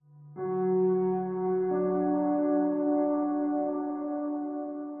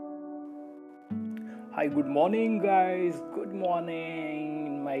Hi, good morning, guys. Good morning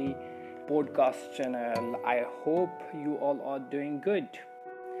in my podcast channel. I hope you all are doing good.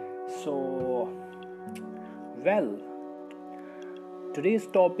 So, well, today's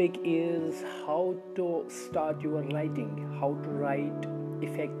topic is how to start your writing, how to write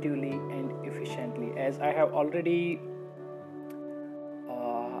effectively and efficiently. As I have already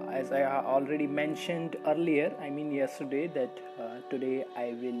mentioned earlier, yesterday, that today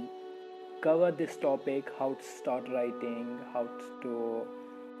I will cover this topic, how to start writing, how to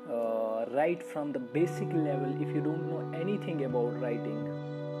write from the basic level if you don't know anything about writing.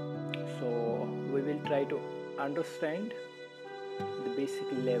 So we will try to understand the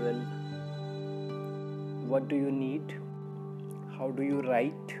basic level. What do you need? How do you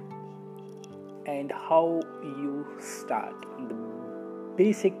write? And how you start. The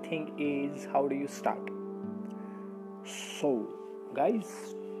basic thing is, how do you start? So,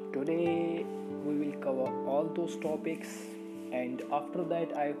 guys, today we will cover all those topics, and after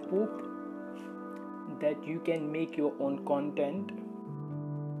that I hope that you can make your own content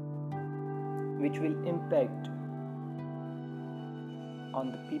which will impact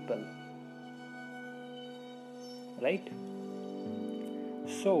on the people, right?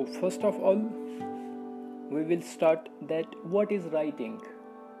 So first of all, we will start that what is writing.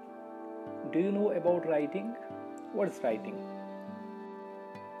 Do you know about writing? What is writing?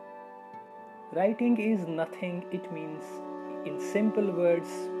 Writing is nothing. It means, in simple words,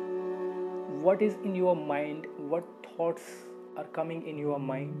 what is in your mind, what thoughts are coming in your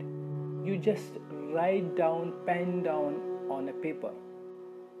mind, you just write down, pen down on a paper.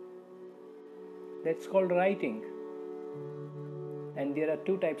 That's called writing. And there are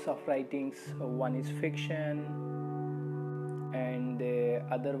two types of writings. One is fiction, and the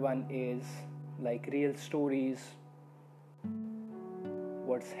other one is like real stories,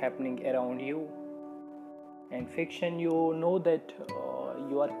 what's happening around you. And fiction, you know that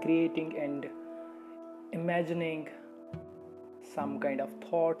you are creating and imagining some kind of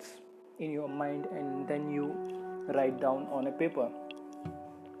thoughts in your mind, and then you write down on a paper.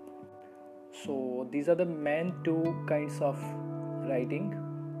 So these are the main two kinds of writing.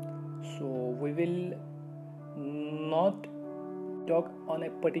 So we will not talk on a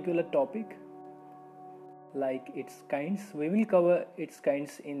particular topic like its kinds. We will cover its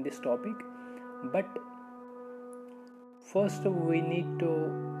kinds in this topic, but first we need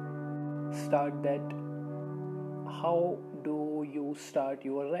to start that how do you start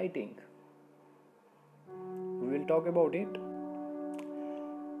your writing. We will talk about it.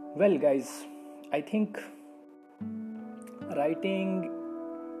 Well, guys, I think writing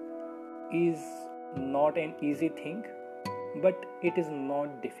is not an easy thing, but it is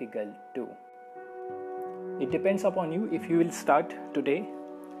not difficult too. It depends upon you. If you will start today,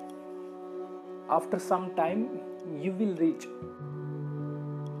 after some time you will reach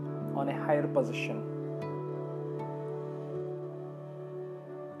on a higher position.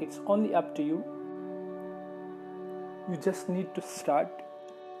 It's only up to you. You just need to start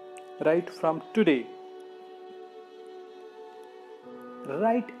right from today.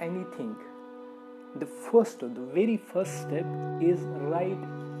 Write anything. The very first step is write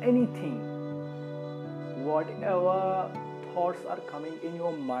anything. Whatever thoughts are coming in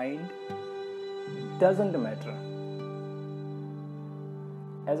your mind, doesn't matter.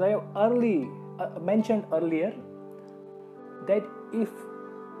 As I have mentioned earlier, that if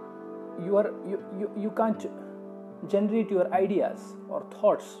you can't generate your ideas or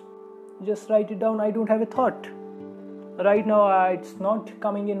thoughts, just write it down. I don't have a thought right now, it's not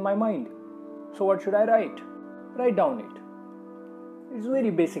coming in my mind, so what should I write? Write down it. It's a very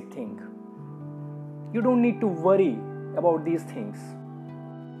basic thing. You don't need to worry about these things.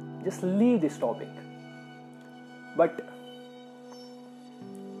 Just leave this topic. But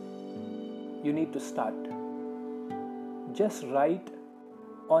you need to start. Just write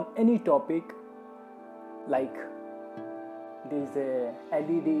on any topic, like there's a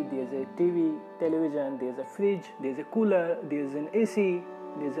LED, there's a TV, television, there's a fridge, there's a cooler, there's an AC,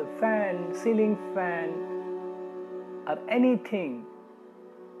 there's a fan, ceiling fan, or anything,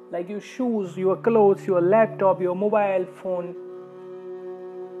 like your shoes, your clothes, your laptop, your mobile phone.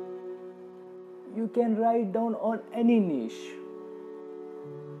 You can write down on any niche.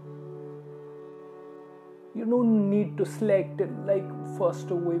 You don't need to select, like first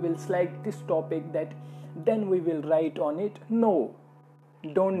we will select this topic, that then we will write on it. No,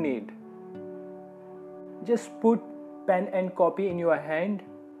 don't need. Just put pen and copy in your hand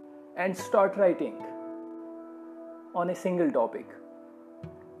and start writing on a single topic.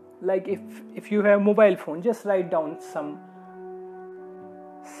 Like if you have mobile phone, just write down some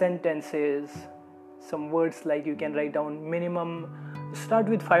sentences, some words, like you can write down minimum, start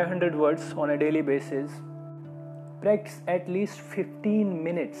with 500 words on a daily basis. Practice at least 15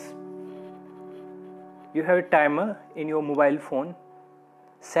 minutes. You have a timer in your mobile phone.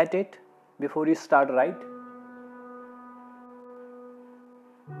 Set it before you start write,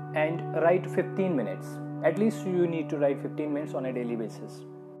 and write 15 minutes. At least you need to write 15 minutes on a daily basis.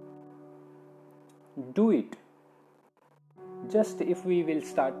 Do it. Just if we will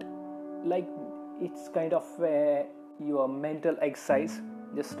start, like it's kind of your mental exercise.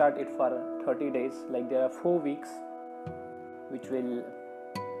 Just start it for 30 days. Like there are 4 weeks which will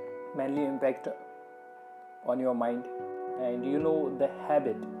mainly impact on your mind. And you know the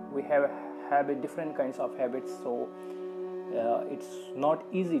habit, we have habit, different kinds of habits, so it's not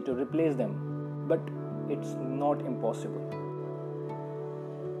easy to replace them, but it's not impossible.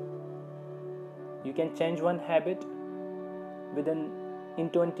 You can change one habit in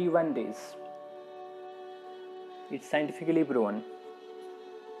 21 days. It's scientifically proven.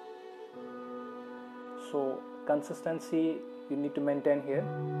 So consistency you need to maintain here.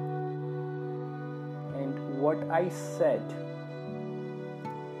 And what I said,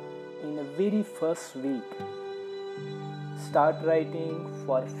 in the very first week, start writing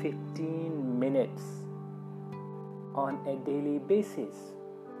for 15 minutes on a daily basis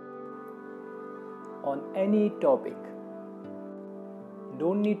on any topic.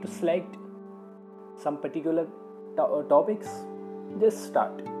 Don't need to select some particular topics, just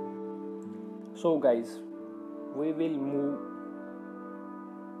start. So guys, we will move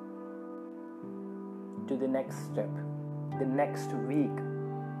to the next step, the next week.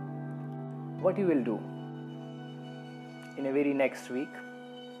 What you will do in a very next week,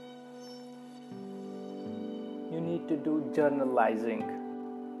 you need to do journalizing.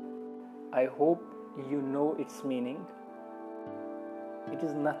 I hope you know its meaning. It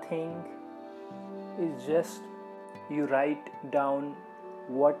is nothing, it's just you write down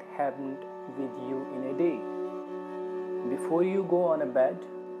what happened with you in a day. Before you go on a bed,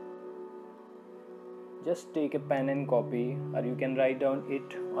 just take a pen and copy, or you can write down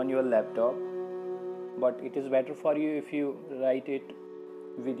it on your laptop, but it is better for you if you write it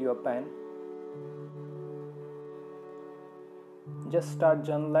with your pen. Just start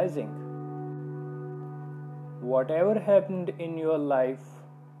journalizing. Whatever happened in your life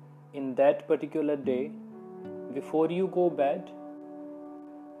in that particular day, before you go bed,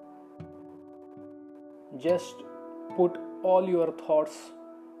 just put all your thoughts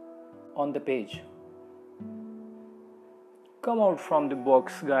on the page. Come out from the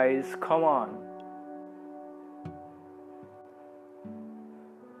box, guys, come on.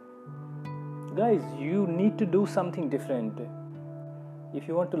 Guys, you need to do something different. If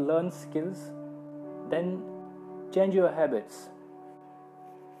you want to learn skills, then change your habits.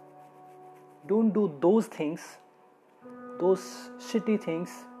 Don't do those things, those shitty things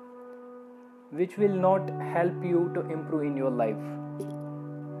which will not help you to improve in your life.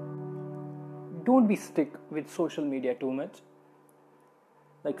 Don't be stick with social media too much,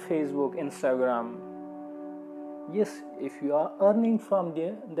 like Facebook, Instagram. Yes, if you are earning from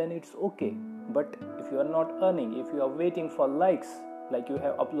there, then it's okay. But if you are not earning, if you are waiting for likes, like you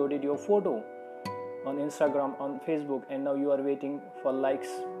have uploaded your photo on Instagram, on Facebook, and now you are waiting for likes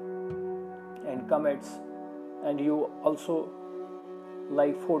and comments, and you also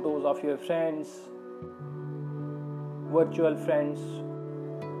like photos of your friends, virtual friends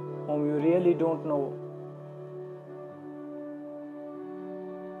whom you really don't know.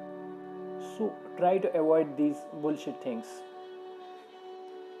 So try to avoid these bullshit things.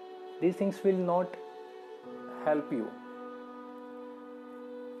 These things will not help you.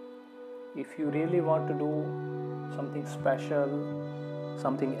 If you really want to do something special,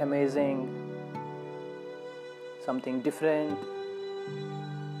 something amazing, something different,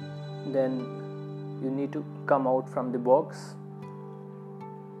 then you need to come out from the box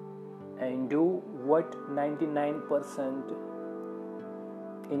and do what 99%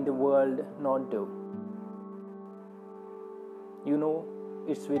 in the world not do. You know,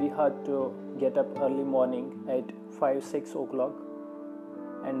 it's very hard to get up early morning at 5-6 o'clock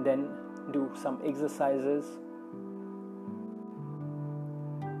and then do some exercises.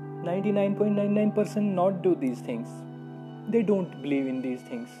 99.99% not do these things. They don't believe in these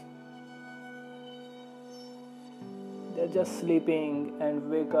things. They're just sleeping and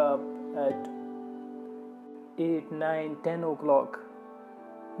wake up at 8, 9, 10 o'clock.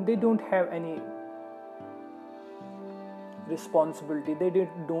 They don't have any responsibility. They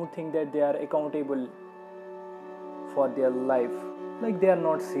don't think that they are accountable for their life. Like they are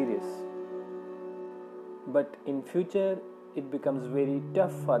not serious. But in future, it becomes very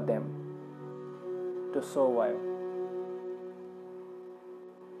tough for them. to survive.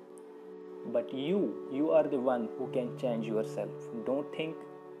 But you are the one who can change yourself. Don't think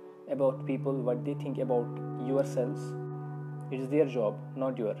about people, what they think about yourselves. It's their job,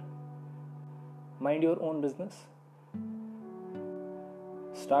 not your. Mind your own business.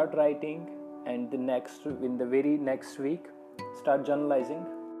 Start writing, and in the very next week, start journalizing.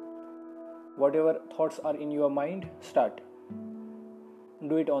 Whatever thoughts are in your mind, start.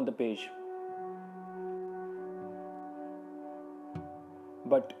 Do it on the page.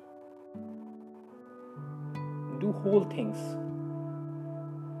 But do whole things.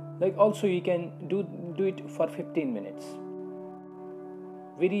 Like also you can do it for 15 minutes.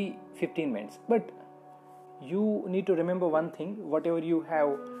 Very 15 minutes. But you need to remember one thing, whatever you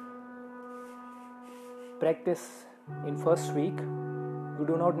have practice in first week, you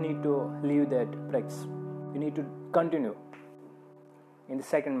do not need to leave that practice. You need to continue in the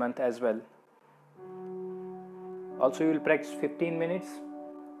second month as well. Also you will practice 15 minutes,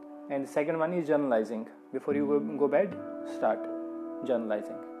 and the second one is journalizing. Before you go bed, start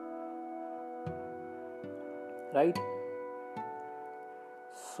journalizing. Right?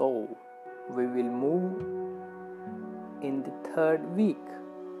 So we will move in the third week.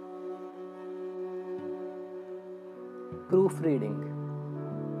 Proofreading.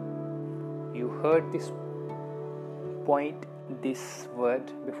 You heard this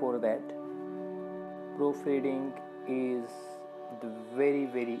word before that. Proofreading is the very,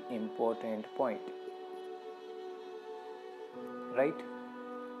 very important point. Right?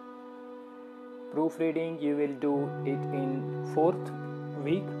 Proofreading, you will do it in fourth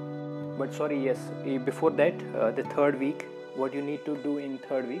week. But before that, the third week. What you need to do in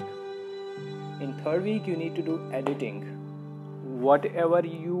third week? In third week, you need to do editing. Whatever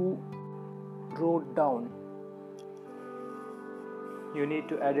you wrote down, you need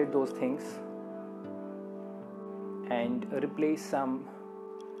to edit those things and replace some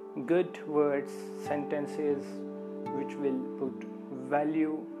good words, sentences which will put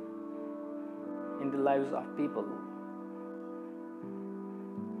value in the lives of people.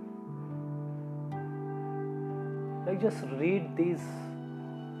 Like just read these,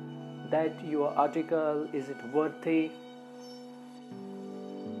 that your article, is it worthy?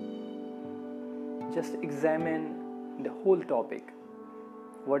 Just examine the whole topic.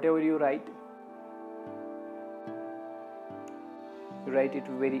 Whatever you write it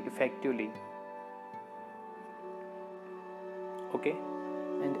very effectively. Okay?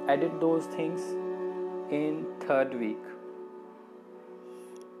 And edit those things in third week.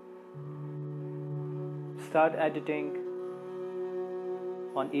 Start editing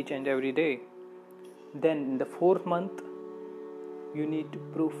on each and every day. Then in the fourth month, you need to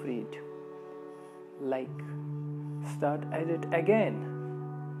proofread. Like, start edit again.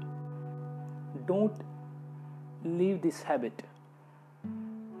 Don't leave this habit.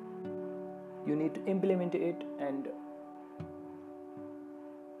 You need to implement it and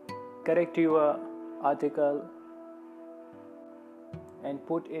correct your article and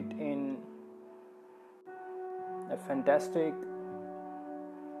put it in a fantastic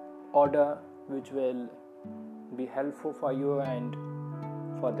order which will be helpful for you and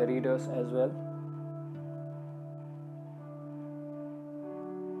for the readers as well.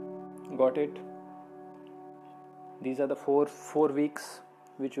 Got it? These are the four weeks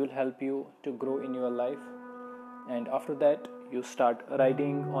which will help you to grow in your life, and after that you start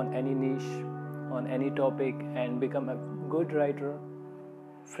writing on any niche, on any topic, and become a good writer,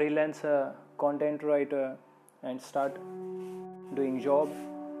 freelancer, content writer, and start doing job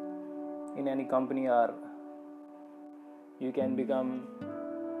in any company, or you can become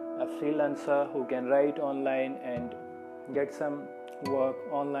a freelancer who can write online and get some work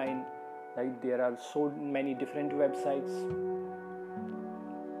online. Like there are so many different websites.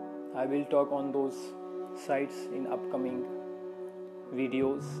 I will talk on those sites in upcoming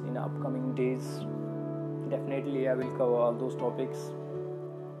videos, in upcoming days. Definitely I will cover all those topics.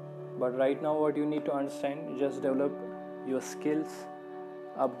 But right now what you need to understand, just develop your skills,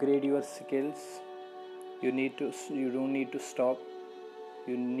 upgrade your skills. You don't need to stop.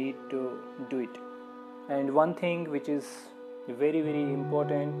 You need to do it. And one thing which is very, very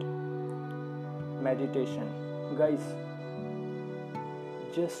important, meditation. Guys,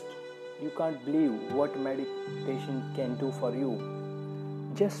 just you can't believe what meditation can do for you.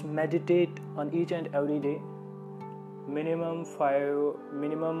 Just meditate on each and every day. Minimum 5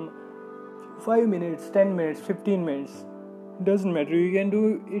 minutes, 10 minutes, 15 minutes. Doesn't matter. You can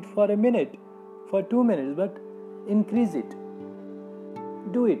do it for a minute, for 2 minutes, but increase it.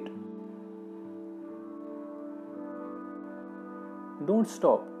 Do it. Don't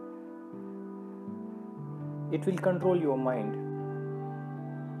stop. it will control your mind,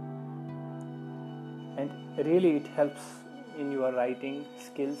 and really it helps in your writing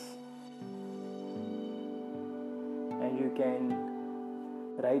skills, and you can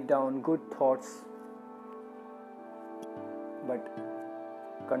write down good thoughts, but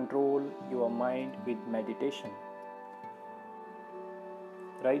control your mind with meditation,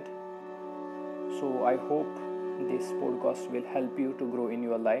 right? So I hope this podcast will help you to grow in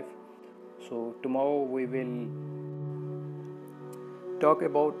your life. So tomorrow we will talk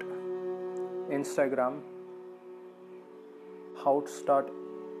about Instagram, how to start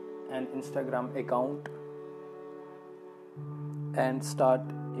an Instagram account and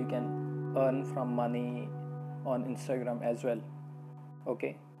you can earn from money on Instagram as well.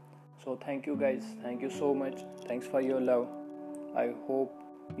 Okay, so thank you guys, thank you so much, thanks for your love. I hope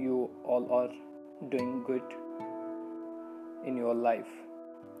you all are doing good in your life.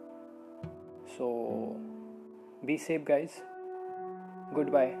 So be safe guys,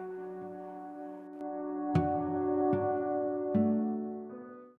 goodbye.